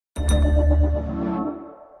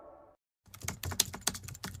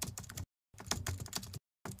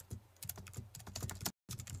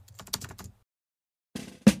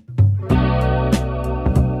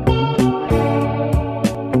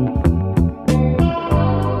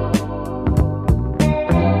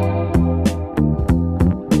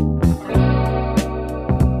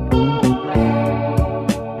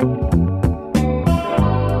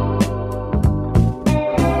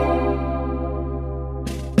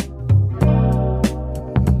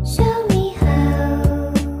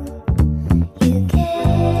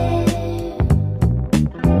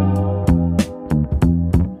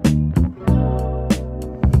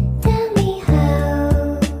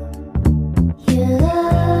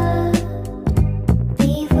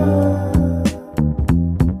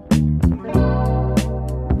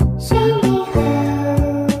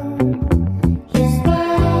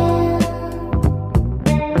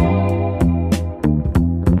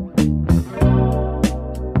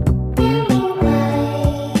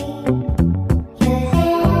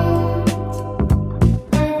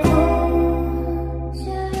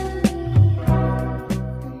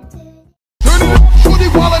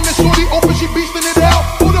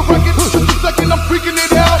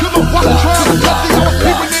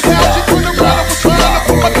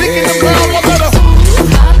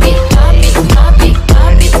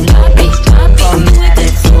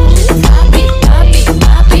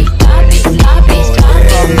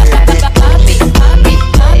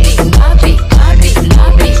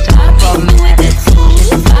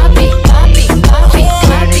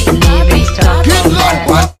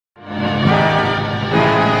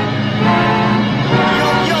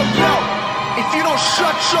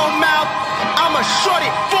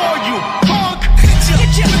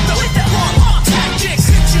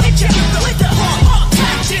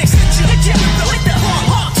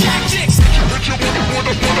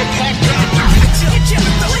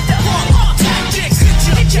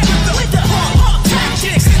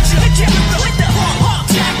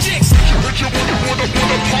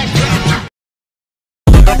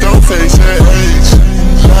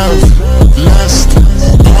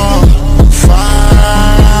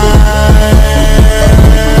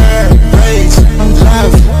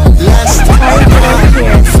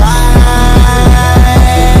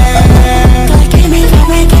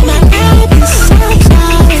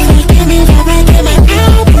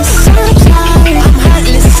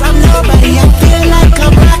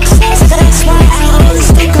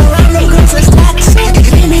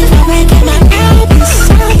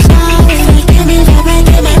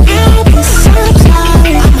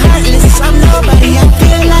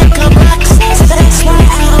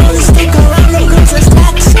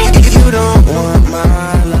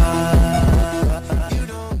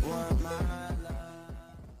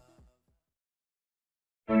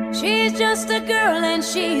She's just a girl and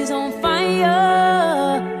she's on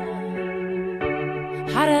fire,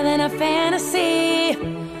 hotter than a fantasy,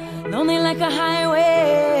 lonely like a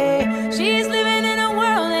highway. She's living in a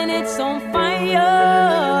world and it's on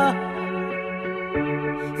fire,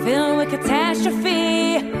 filled with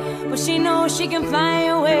catastrophe, but she knows she can fly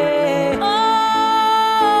away. Oh,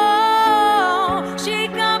 she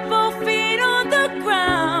got both feet on the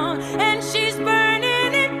ground and she's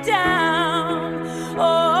burning it down. Oh,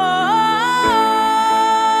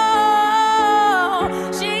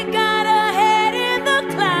 she got her head in the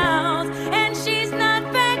clouds and she's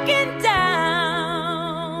not backing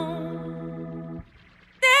down.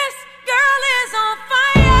 This girl is on fire.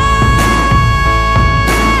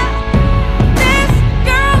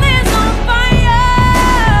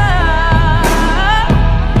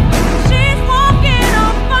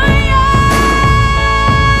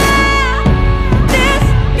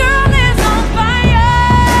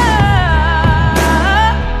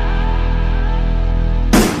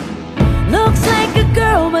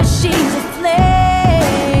 She's a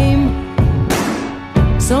flame,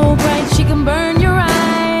 so bright she can burn your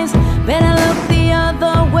eyes. Better look the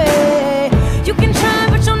other way. You can try,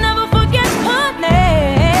 but you'll never forget her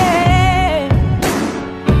name.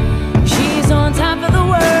 She's on top of the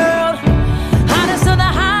world, hottest of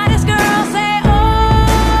the hottest girls. Say, oh,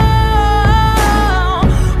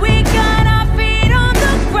 we got our feet on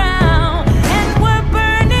the ground and we're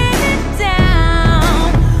burning it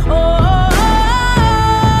down. Oh,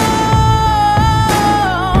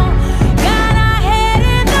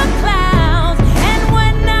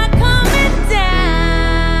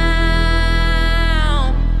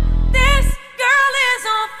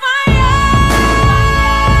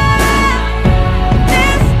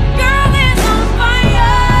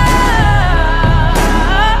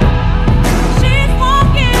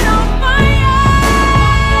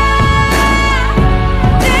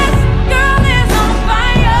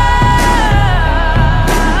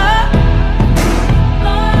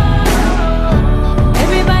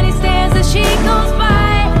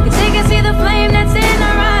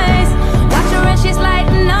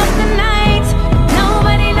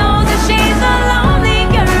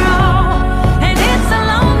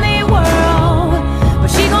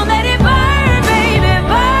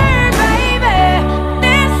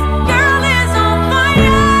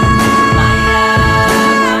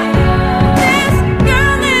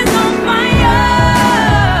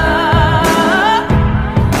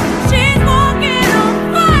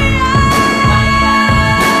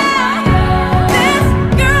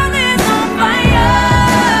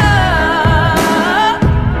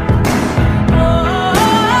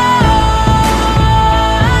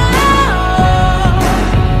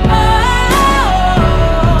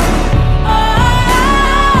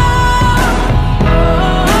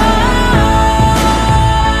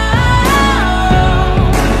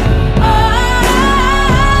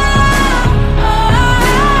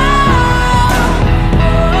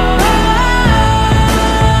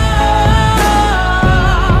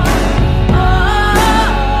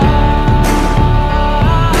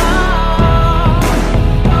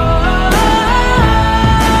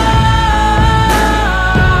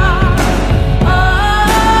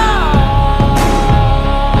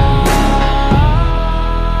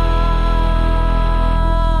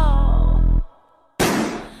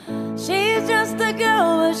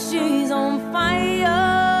 she's on fire.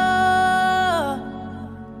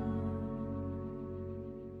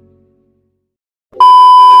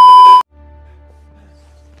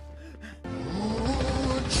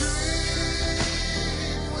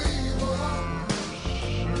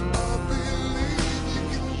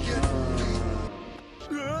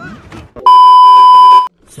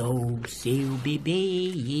 Sou seu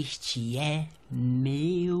bebê, este é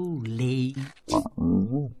meu leite.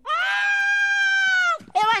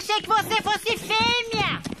 Eu achei que você fosse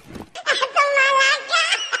fêmea!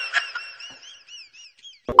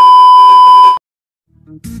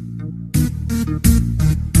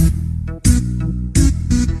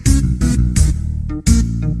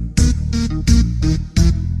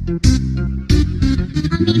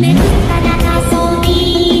 Me gusta la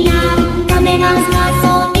gasolina, dame más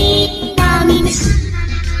gasolina, mi me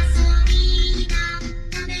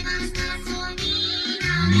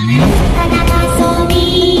gusta la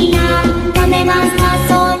gasolina,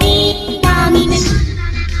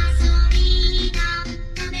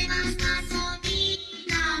 dame más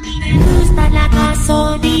gasolina, mi me gusta la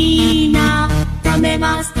gasolina, dame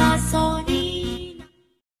más gasolina.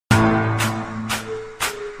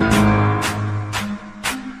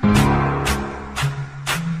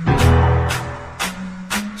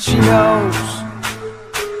 She knows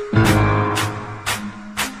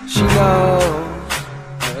go.